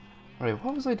 Right,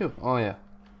 what was I doing? Oh yeah.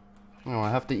 No,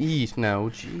 I have to eat now.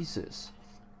 Jesus.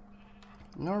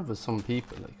 Nervous some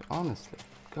people, like, honestly.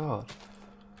 God.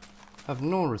 Have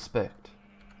no respect.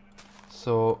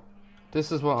 So,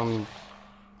 this is what I'm...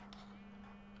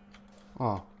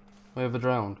 Oh, we have a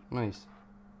drowned. Nice.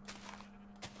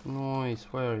 Nice,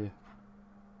 where are you?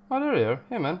 Oh, there you are.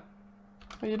 Hey, man.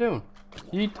 How you doing?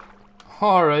 Yeet.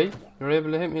 Alright, you're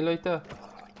able to hit me like that?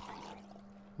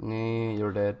 Nah,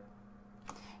 you're dead.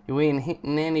 You ain't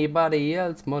hitting anybody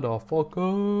else,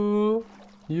 motherfucker.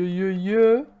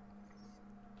 Yeah.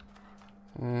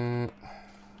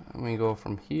 Let me go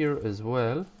from here as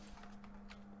well.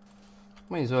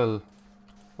 Might as well.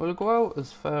 We'll go out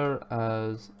as far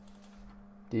as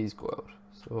these go out.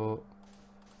 So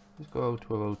let's go out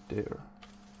to about there.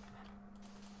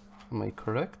 Am I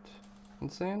correct in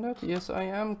saying that? Yes, I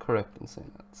am correct in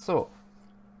saying that. So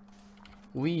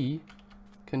we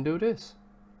can do this.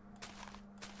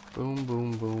 Boom,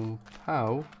 boom, boom,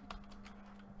 pow.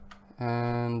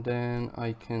 And then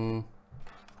I can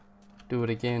do it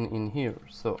again in here.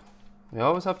 So we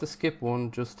always have to skip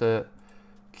one just to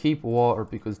keep water,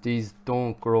 because these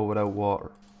don't grow without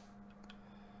water.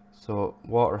 So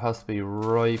water has to be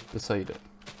right beside it,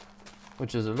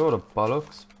 which is a load of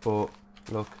bollocks, but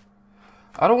look,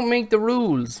 I don't make the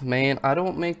rules, man. I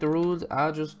don't make the rules.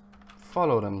 I just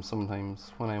follow them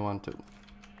sometimes when I want to.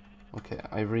 Okay,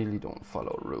 I really don't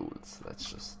follow rules.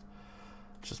 Let's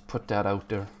just put that out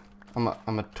there. I'm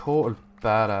a total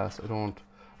badass. I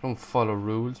don't follow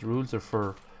rules. Rules are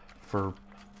for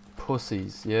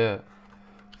pussies. Yeah.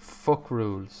 Fuck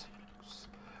rules.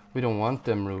 We don't want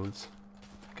them rules.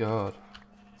 God.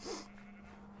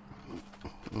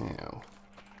 Now,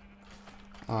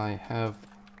 I have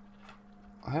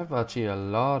actually a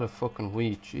lot of fucking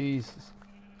wheat. Jesus.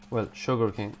 Well,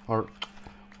 sugarcane, or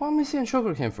what am I saying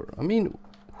sugarcane for? I mean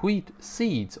wheat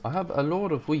seeds. I have a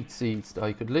load of wheat seeds that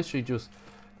I could literally just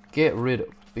get rid of,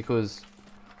 because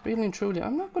really and truly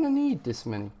I'm not going to need this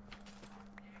many.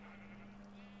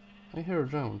 I hear a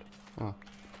drowned. Oh,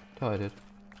 thought I did.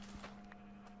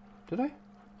 Did I?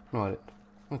 No, I didn't.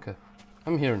 Okay.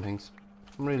 I'm hearing things.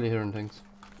 I'm really hearing things.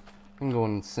 I'm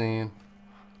going insane.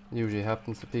 It usually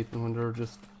happens to people when they're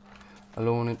just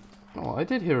alone. In... No, I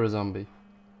did hear a zombie.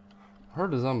 I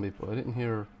heard a zombie, but I didn't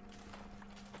hear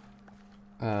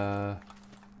a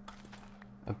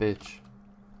bitch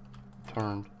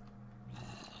turned.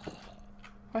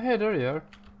 Oh, hey, there you are.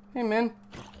 Hey, man.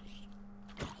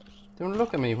 Don't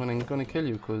look at me when I'm gonna kill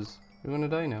you, because you're gonna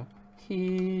die now.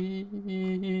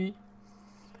 I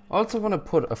also want to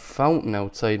put a fountain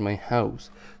outside my house,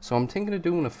 so I'm thinking of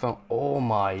doing a fountain. Oh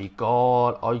my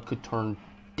god, I could turn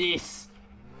this,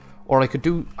 or I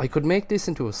could make this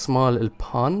into a small little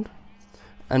pond,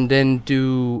 and then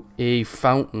do a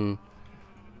fountain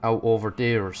out over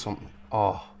there or something.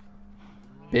 Oh,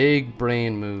 big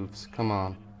brain moves. Come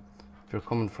on, if you're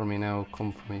coming for me now,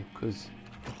 come for me, because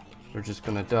you're just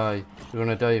gonna die. You're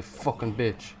gonna die, you fucking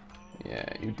bitch. Yeah,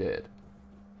 you dead.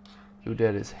 You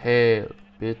dead as hell,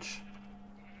 bitch.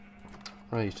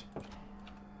 Right.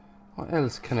 What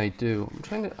else can I do?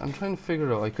 I'm trying to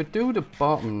figure out. I could do the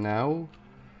bottom now.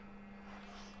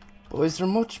 But is there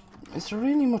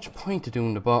really much point to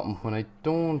doing the bottom when I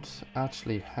don't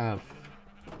actually have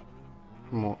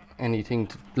anything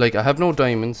to, like, I have no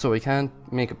diamonds, so I can't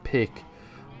make a pick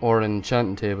or an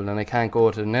enchanting table, and I can't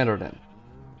go to the nether then.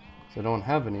 So I don't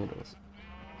have any of those.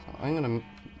 So I'm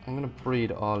gonna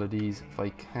breed all of these if I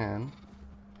can.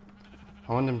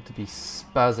 I want them to be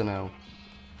spazzing out.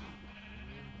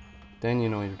 Then you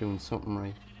know you're doing something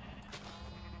right.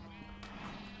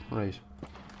 Right.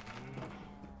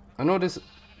 I know this...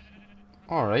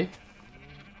 Alright.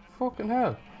 Fucking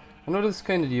hell. I know this is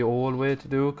kind of the old way to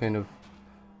do it, kind of...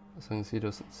 As long as he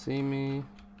doesn't see me...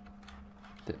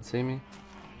 Didn't see me.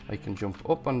 I can jump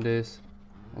up on this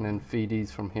and then feed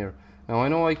these from here. Now I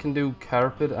know I can do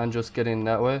carpet and just get in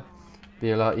that way.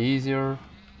 Be a lot easier.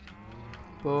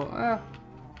 But,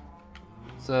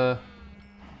 it's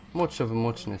much of a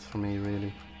muchness for me,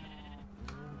 really.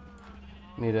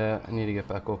 I need to get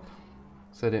back up,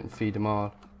 so I didn't feed them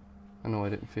all. I know I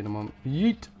didn't feed them all.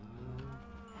 Yeet!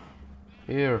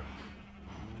 Here.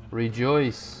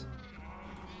 Rejoice.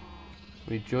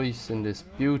 Rejoice in this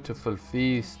beautiful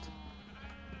feast.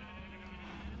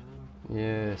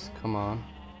 Yes, come on.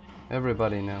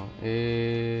 Everybody now.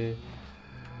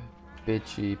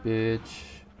 Bitchy bitch.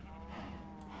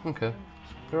 Okay,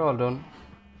 they're all done.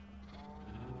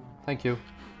 Thank you.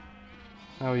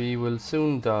 Now ye will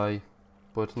soon die,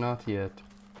 but not yet.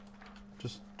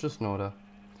 Just know that.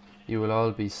 You will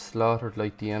all be slaughtered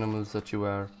like the animals that you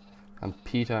are, and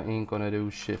Peter ain't gonna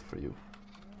do shit for you.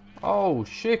 Oh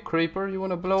shit, creeper, you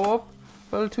wanna blow up?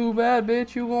 Well, too bad,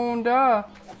 bitch, you gon' die.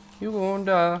 You gon'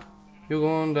 die. You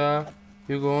gon' die.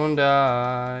 You gon'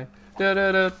 die. Da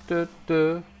da da da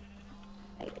da.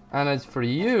 And as for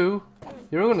you,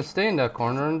 you're gonna stay in that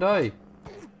corner and die.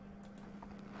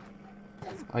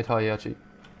 I thought he actually...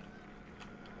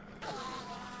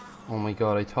 Oh my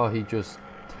god, I thought he just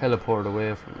teleported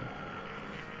away from me.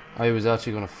 I was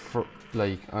actually gonna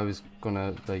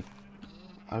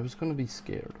I was gonna be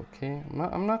scared, okay?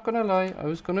 I'm not gonna lie, I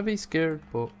was gonna be scared,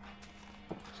 but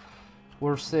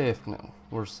we're safe now.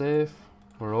 We're safe,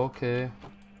 we're okay.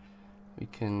 We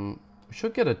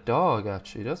should get a dog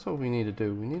actually, that's what we need to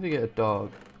do. We need to get a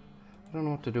dog. I don't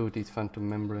know what to do with these phantom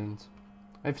membranes.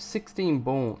 I have 16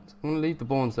 bones. I'm gonna leave the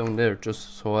bones down there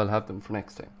just so I'll have them for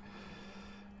next time.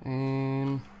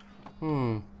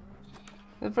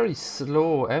 A very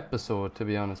slow episode, to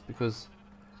be honest, because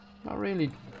not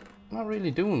really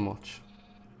doing much.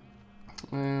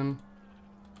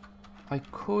 I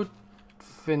could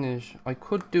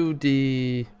do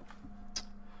the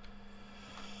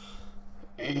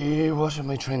what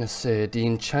am I trying to say? The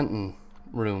enchanting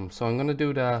room. So I'm gonna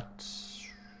do that.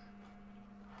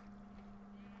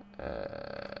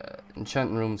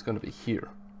 Enchanting room is gonna be here.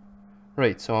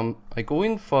 Right, so I go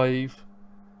in 5,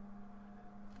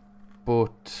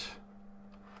 but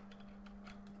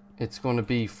it's going to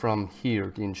be from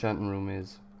here, the enchanting room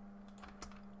is.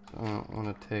 So I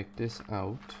want to take this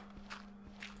out.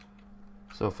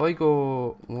 So if I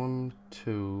go 1,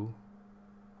 2,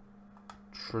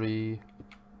 3,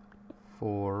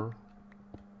 4,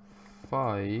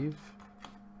 5.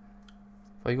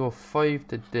 If I go 5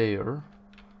 to there,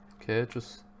 okay,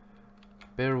 just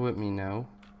bear with me now.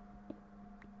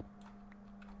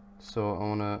 So I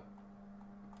want to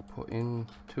put in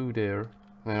 2 there, and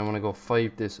then I want to go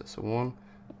 5 this way. So 1,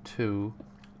 2,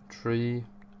 3,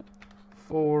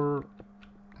 4,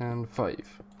 and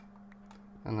 5.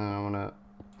 And then I want to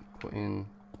put in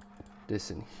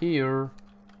this in here.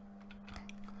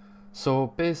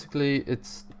 So basically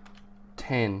it's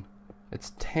 10.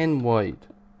 It's 10 wide.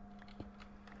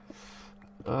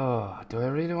 Do I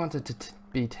really want it to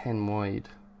be 10 wide?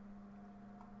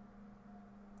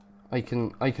 I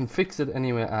can fix it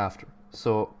anyway after.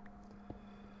 So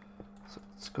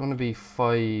it's gonna be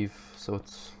 5. So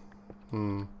it's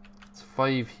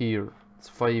 5 here. It's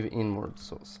 5 inwards.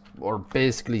 So or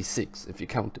basically 6 if you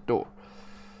count the door.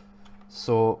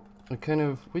 So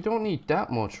we don't need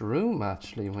that much room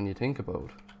actually when you think about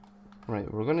it. Right,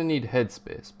 we're gonna need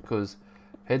headspace because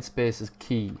headspace is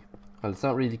key. Well, it's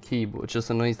not really key, but it just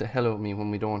annoys the hell out of me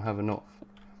when we don't have enough.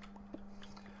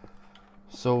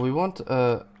 So we want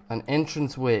an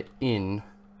entrance way in,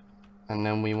 and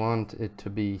then we want it to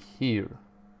be here.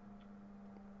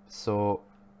 So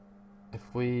if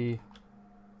we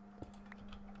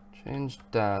change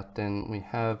that, then we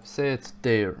have, say it's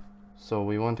there, so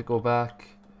we want to go back.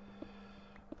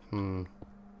 Well,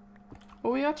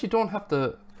 we actually don't have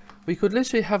to, we could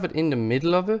literally have it in the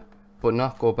middle of it but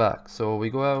not go back. So we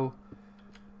go out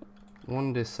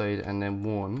 1 this side and then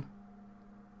 1,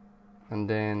 and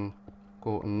then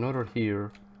go another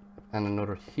here and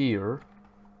another here,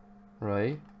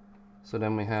 right? So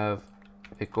then we have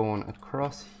it going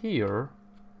across here,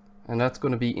 and that's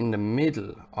going to be in the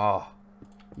middle.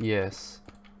 Yes.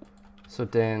 So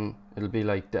then it'll be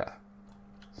like that.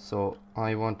 So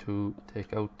I want to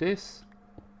take out this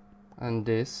and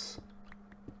this,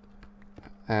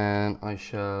 and I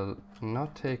shall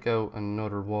not take out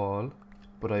another wall,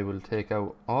 but I will take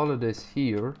out all of this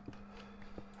here,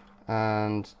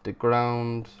 and the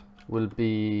ground will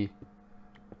be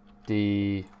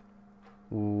the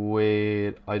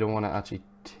way. I don't want to actually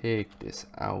take this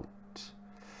out.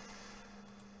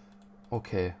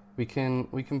 Okay, we can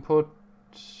put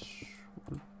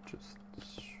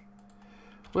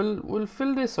we'll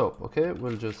fill this up. Okay,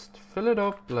 we'll just fill it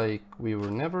up like we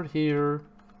were never here,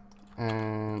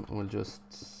 and we'll just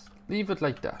leave it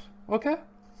like that. Okay,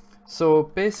 so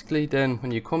basically then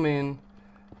when you come in,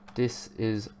 this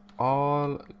is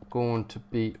all going to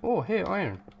be, oh hey,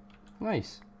 iron,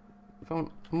 nice. Found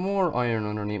more iron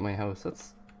underneath my house.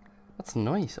 That's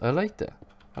nice. I like that.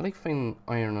 I like finding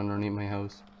iron underneath my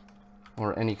house,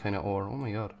 or any kind of ore. Oh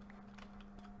my god.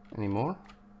 Any more?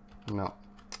 No.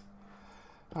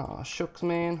 Ah, shucks,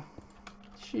 man.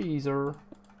 Cheeser.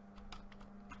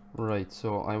 Right,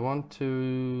 so I want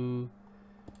to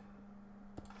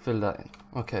fill that in.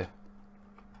 Okay.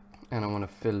 And I want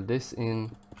to fill this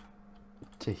in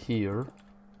to here.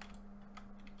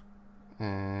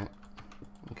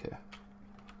 Okay.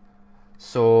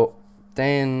 So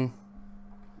then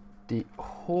the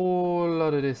whole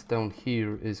lot of this down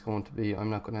here is going to be, I'm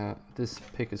not gonna, this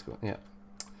pick is going, yeah,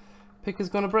 pick is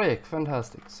gonna break.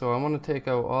 Fantastic. So I want to take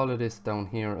out all of this down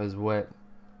here as well,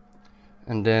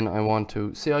 and then I want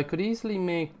to see, I could easily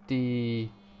make the,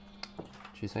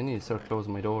 jeez, I need to start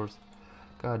closing my doors,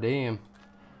 god damn.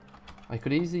 I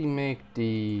could easily make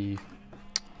the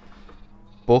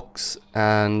books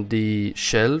and the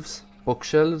shelves,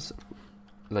 bookshelves,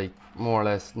 like more or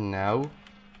less now.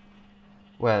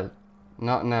 Well,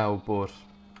 not now, but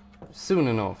soon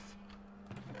enough.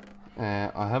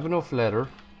 I have enough leather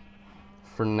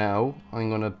for now. I'm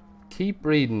gonna keep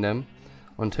reading them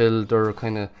until they're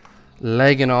kind of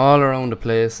legging all around the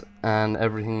place and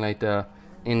everything like that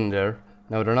in there.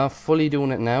 Now they're not fully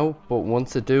doing it now, but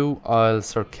once they do, I'll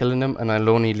start killing them and I'll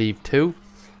only leave 2.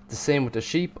 The same with the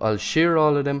sheep. I'll shear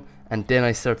all of them and then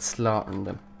I start slaughtering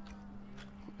them.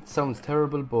 It sounds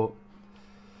terrible, but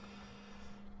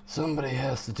somebody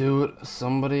has to do it.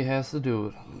 Somebody has to do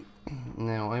it.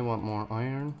 Now I want more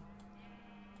iron.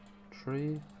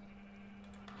 3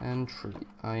 and 3.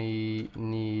 I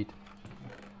need,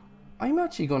 I'm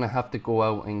actually gonna have to go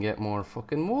out and get more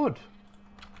fucking wood.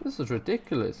 This is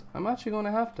ridiculous. I'm actually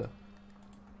gonna have to.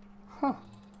 Huh.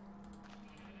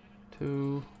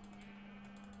 2,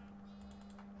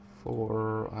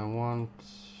 4. I want,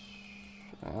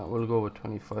 we'll go with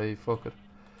 25. Fuck it.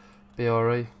 Be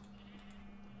alright.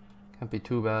 Can't be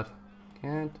too bad.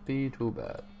 Can't be too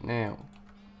bad. Now,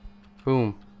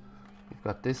 boom. We've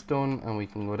got this done, and we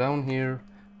can go down here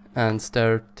and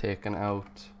start taking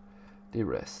out the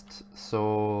rest.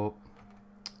 So,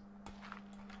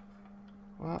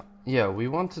 well, yeah, we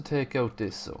want to take out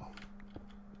this, so,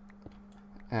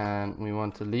 and we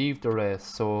want to leave the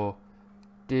rest. So,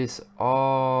 this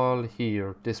all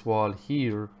here, this wall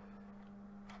here.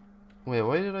 Wait,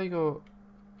 why did I go?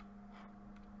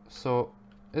 So,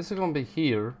 this is gonna be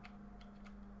here,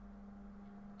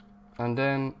 and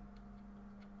then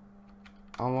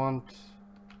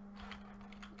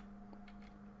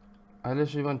I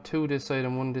literally want 2 this side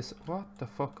and 1 this. What the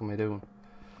fuck am I doing?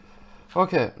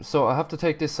 Okay, so I have to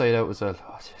take this side out as well.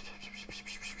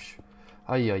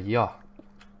 Ay,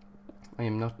 I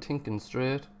am not thinking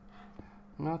straight.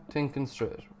 Not thinking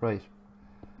straight. Right.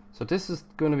 So this is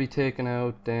going to be taken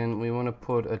out. Then we want to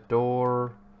put a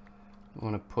door. We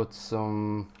want to put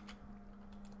some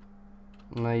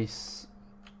nice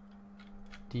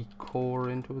decor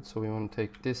into it. So we want to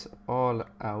take this all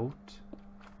out.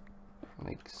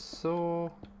 Like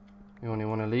so. We only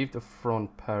want to leave the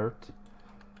front part.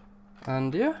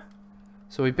 And yeah.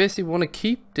 So we basically want to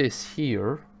keep this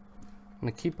here. I'm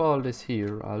going to keep all this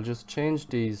here. I'll just change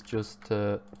these just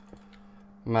to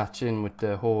match in with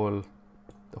the whole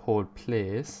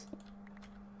place.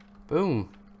 Boom.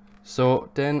 So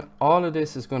then all of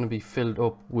this is going to be filled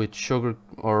up with sugar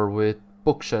or with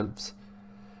bookshelves,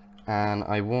 and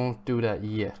I won't do that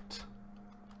yet,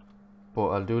 but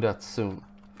I'll do that soon.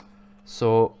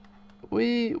 So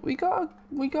we got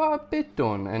a bit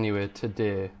done anyway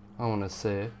today. I want to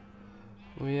say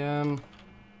we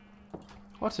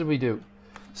what did we do?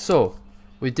 So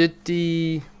we did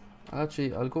the,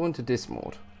 actually I'll go into this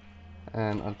mode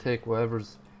and I'll take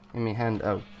whatever's in my hand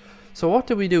out. So what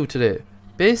did we do today?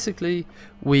 Basically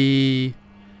we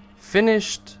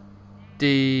finished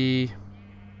the,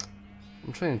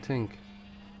 I'm trying to think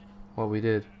what we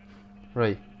did.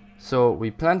 Right, so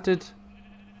we planted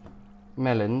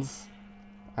melons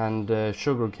and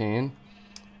sugar cane.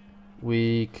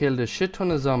 We killed a shit ton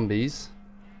of zombies,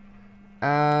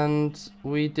 and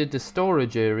we did the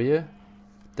storage area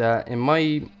that, in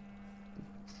my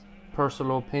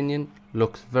personal opinion,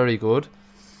 looks very good.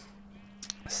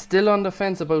 Still on the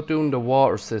fence about doing the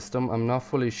water system. I'm not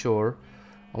fully sure.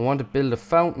 I want to build a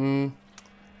fountain.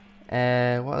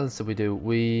 What else did we do?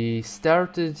 We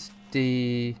started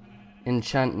the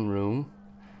enchanting room,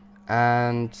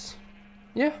 and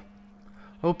yeah,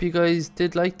 hope you guys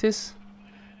did like this.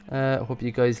 Hope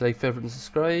you guys like, favorite, and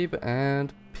subscribe,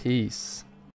 and peace.